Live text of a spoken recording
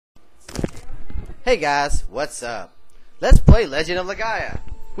Hey guys, what's up? Let's play Legend of Legaia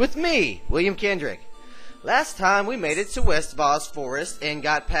with me, William Kendrick. Last time we made it to West Voz Forest and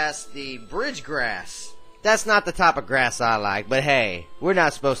got past the bridge grass. That's not the type of grass I like, but hey, we're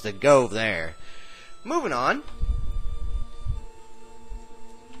not supposed to go there. Moving on.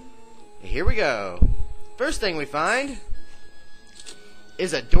 Here we go. First thing we find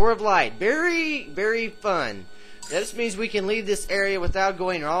is a door of light. Very, very fun. That just means we can leave this area without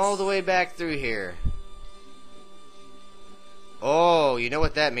going all the way back through here. Oh, you know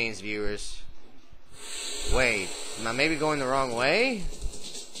what that means, viewers. Wait, am I maybe going the wrong way?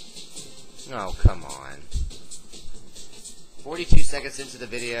 Oh, come on. 42 seconds into the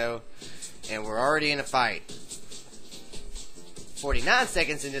video, and we're already in a fight. 49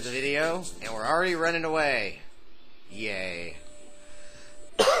 seconds into the video, and we're already running away. Yay.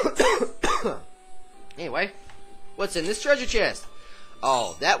 Anyway, what's in this treasure chest?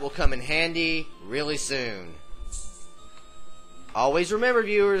 Oh, that will come in handy really soon. Always remember,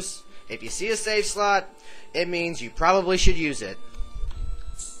 viewers, if you see a save slot, it means you probably should use it.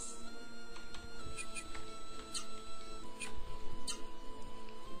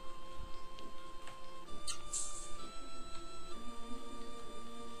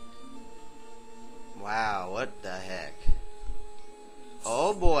 Wow, what the heck?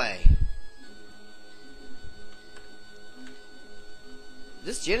 Oh boy.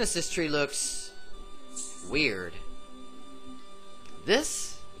 This Genesis tree looks weird.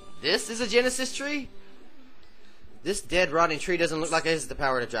 This is a Genesis tree? This dead, rotting tree doesn't look like it has the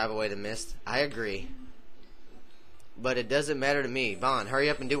power to drive away the mist. I agree. But it doesn't matter to me. Vaughn, hurry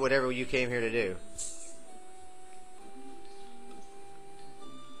up and do whatever you came here to do.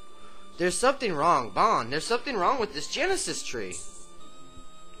 There's something wrong. Vaughn, there's something wrong with this Genesis tree.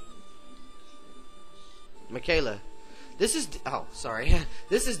 Michaela, this is... Oh, sorry.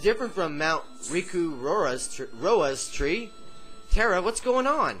 This is different from Mount Riku Roa's tree. Terra, what's going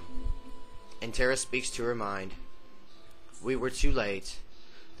on? And Terra speaks to her mind. We were too late.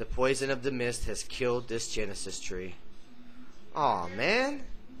 The poison of the mist has killed this Genesis tree. Aw, man.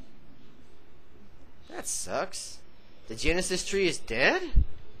 That sucks. The Genesis tree is dead?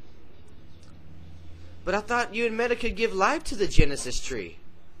 But I thought you and Meta could give life to the Genesis tree.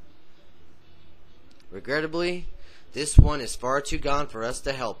 Regrettably, this one is far too gone for us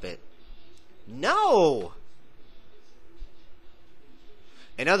to help it. No!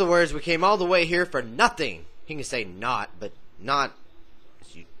 In other words, we came all the way here for nothing. He can say not, but not...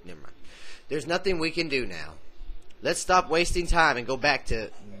 Never mind. There's nothing we can do now. Let's stop wasting time and go back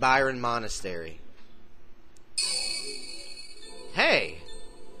to Biron Monastary. Hey!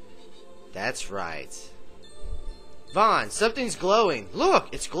 That's right. Vaughn, something's glowing. Look,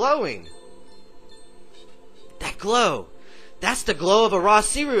 it's glowing. That glow. That's the glow of a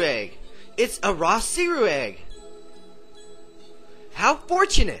Ra-Seru Egg. It's a Ra-Seru Egg. How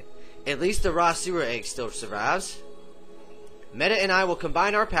fortunate! At least the Ra-Seru Egg still survives. Meta and I will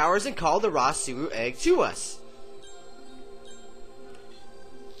combine our powers and call the Ra-Seru Egg to us.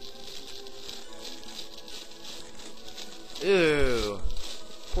 Ooh.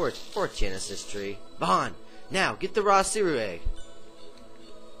 Poor Genesis tree. Vaughn, now get the Ra-Seru Egg.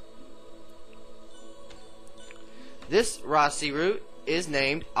 This Ra-Seru is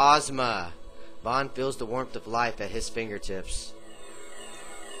named Ozma. Vaughn feels the warmth of life at his fingertips.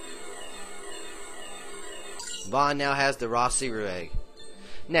 Vaughn now has the Ra-Seru Egg.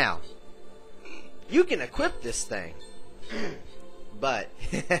 Now, you can equip this thing. But,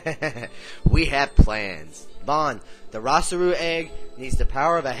 we have plans. Vaughn, the Ra-Seru Egg needs the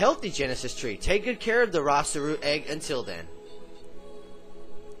power of a healthy Genesis tree. Take good care of the Ra-Seru Egg until then.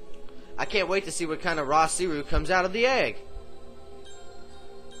 I can't wait to see what kind of Ra-Seru comes out of the egg.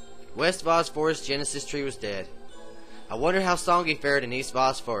 West Voz Forest Genesis tree was dead. I wonder how Songi fared in East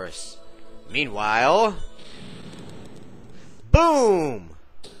Voz Forest. Meanwhile... Boom!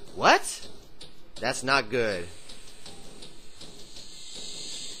 What? That's not good.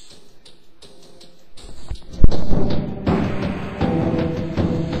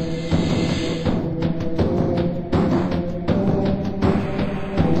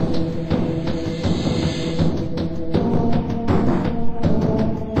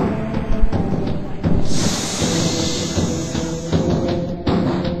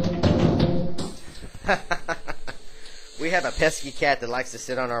 We have a pesky cat that likes to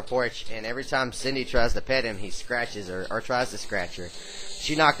sit on our porch, and every time Cindy tries to pet him, he scratches her, or tries to scratch her.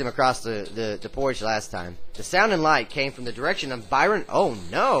 She knocked him across the porch last time. The sound and light came from the direction of Biron. Oh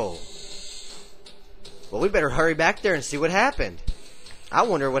no! Well, we better hurry back there and see what happened. I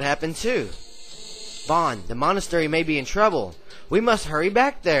wonder what happened too. Vaughn, the monastery may be in trouble. We must hurry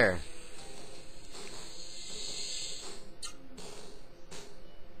back there.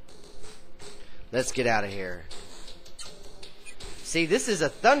 Let's get out of here. See, this is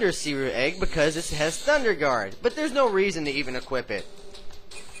a Ra-Seru Egg because it has Thunder Guard, but there's no reason to even equip it.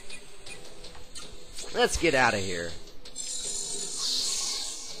 Let's get out of here.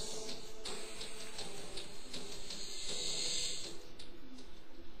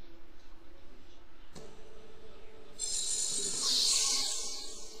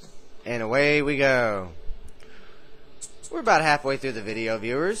 And away we go. We're about halfway through the video,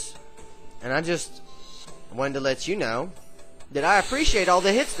 viewers, and I just wanted to let you know that I appreciate all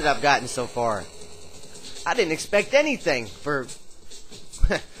the hits that I've gotten so far. I didn't expect anything for...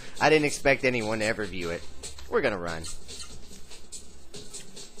 I didn't expect anyone to ever view it. We're gonna run.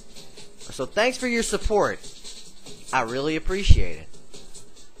 So thanks for your support. I really appreciate it.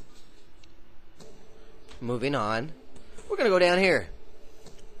 Moving on. We're gonna go down here.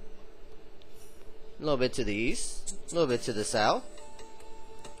 A little bit to the east, a little bit to the south.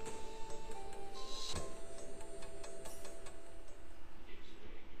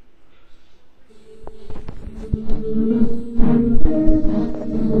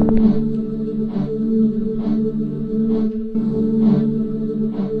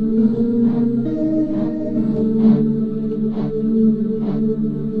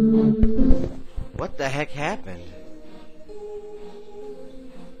 What the heck happened?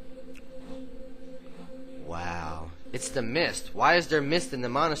 Wow. It's the mist. Why is there mist in the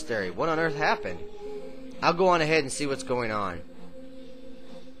monastery? What on earth happened? I'll go on ahead and see what's going on.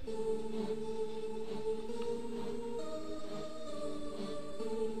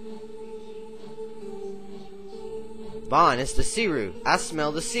 Vaughn, it's the Seru. I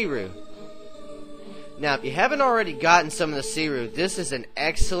smell the Seru. Now, if you haven't already gotten some of the Seru, this is an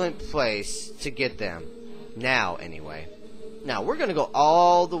excellent place to get them. Now, anyway. Now, we're going to go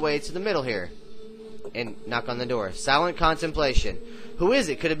all the way to the middle here. And knock on the door. Silent contemplation. Who is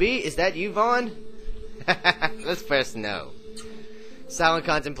it? Could it be? Is that you, Vaughn? Let's press no. Silent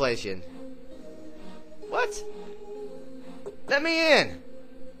contemplation. What? Let me in.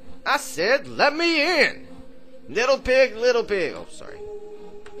 I said, let me in. Little pig, little pig. Oh, sorry.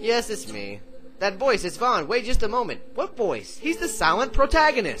 Yes, it's me. That voice, it's Vaughn. Wait just a moment. What voice? He's the silent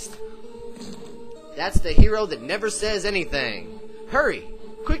protagonist. That's the hero that never says anything. Hurry,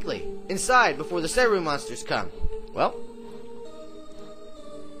 quickly, inside before the Ra-Seru monsters come. Well,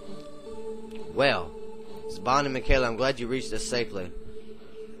 it's Vaughn and Michaela. I'm glad you reached us safely.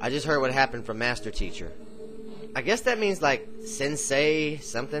 I just heard what happened from Master Teacher. I guess that means like Sensei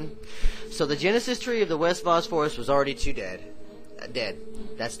something. So the Genesis tree of the West Voz forest was already dead.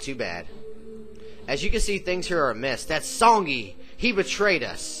 That's too bad. As you can see, things here are a mess. That's Songi. He betrayed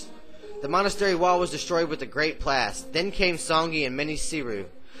us. The monastery wall was destroyed with a great blast. Then came Songi and many Seru.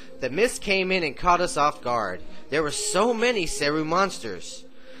 The mist came in and caught us off guard. There were so many Seru monsters.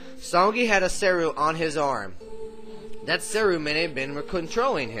 Songi had a Seru on his arm. That Seru may have been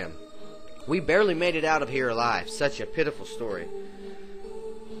controlling him. We barely made it out of here alive. Such a pitiful story.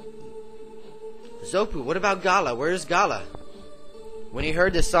 Zopu, what about Gala? Where is Gala? When he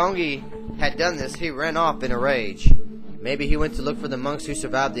heard that Songi had done this, he ran off in a rage. Maybe he went to look for the monks who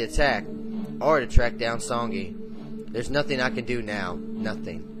survived the attack, or to track down Songi. There's nothing I can do now.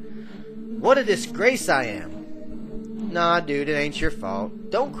 Nothing. What a disgrace I am. Nah, dude, it ain't your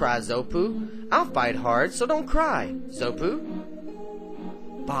fault. Don't cry, Zopu. I'll fight hard, so don't cry, Zopu.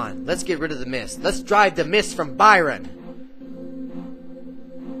 Vaughn, let's get rid of the mist. Let's drive the mist from Biron.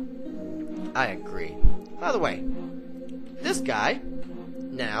 I agree. By the way, this guy...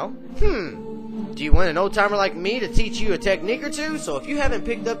 Now, do you want an old-timer like me to teach you a technique or two? So if you haven't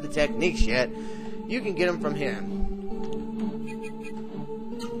picked up the techniques yet, you can get them from him.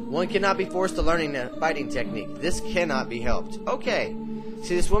 One cannot be forced to learning a fighting technique. This cannot be helped. Okay,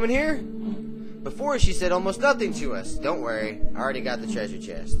 see this woman here? Before she said almost nothing to us. Don't worry, I already got the treasure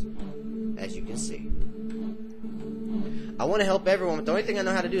chest. As you can see. I want to help everyone, but the only thing I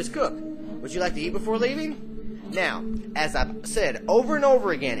know how to do is cook. Would you like to eat before leaving? Now, as I've said over and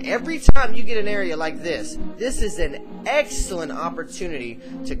over again, every time you get an area like this is an excellent opportunity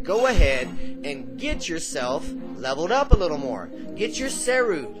to go ahead and get yourself leveled up a little more. Get your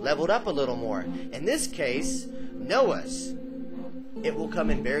Seru leveled up a little more. In this case, Noah's. It will come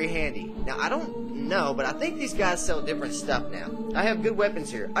in very handy. Now, I don't know, but I think these guys sell different stuff now. I have good weapons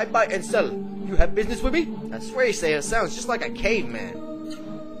here. I buy and sell. You have business with me? I swear you say it sounds just like a caveman.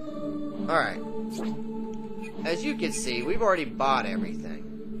 Alright. As you can see, we've already bought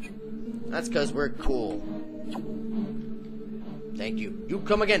everything. That's because we're cool. Thank you. You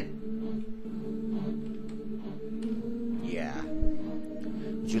come again. Yeah.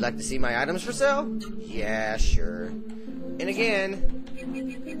 Would you like to see my items for sale? Yeah, sure. And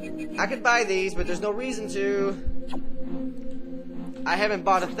again, I could buy these, but there's no reason to. I haven't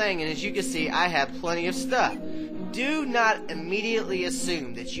bought a thing, and as you can see, I have plenty of stuff. Do not immediately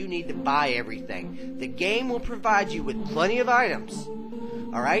assume that you need to buy everything. The game will provide you with plenty of items.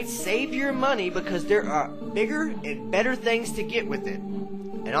 Alright? Save your money because there are bigger and better things to get with it.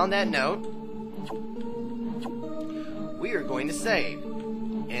 And on that note, we are going to save.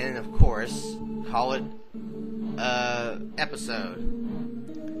 And of course, call it episode.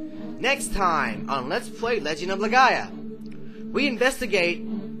 Next time on Let's Play Legend of Legaia, we investigate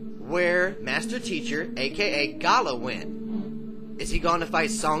where Master Teacher, aka Gala, went. Is he going to fight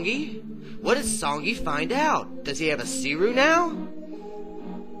Songi? What does Songi find out? Does he have a Ra-Seru now?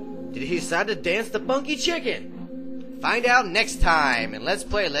 Did he decide to dance the funky chicken? Find out next time and Let's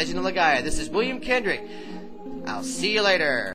Play Legend of Legaia. This is William Kendrick. I'll see you later.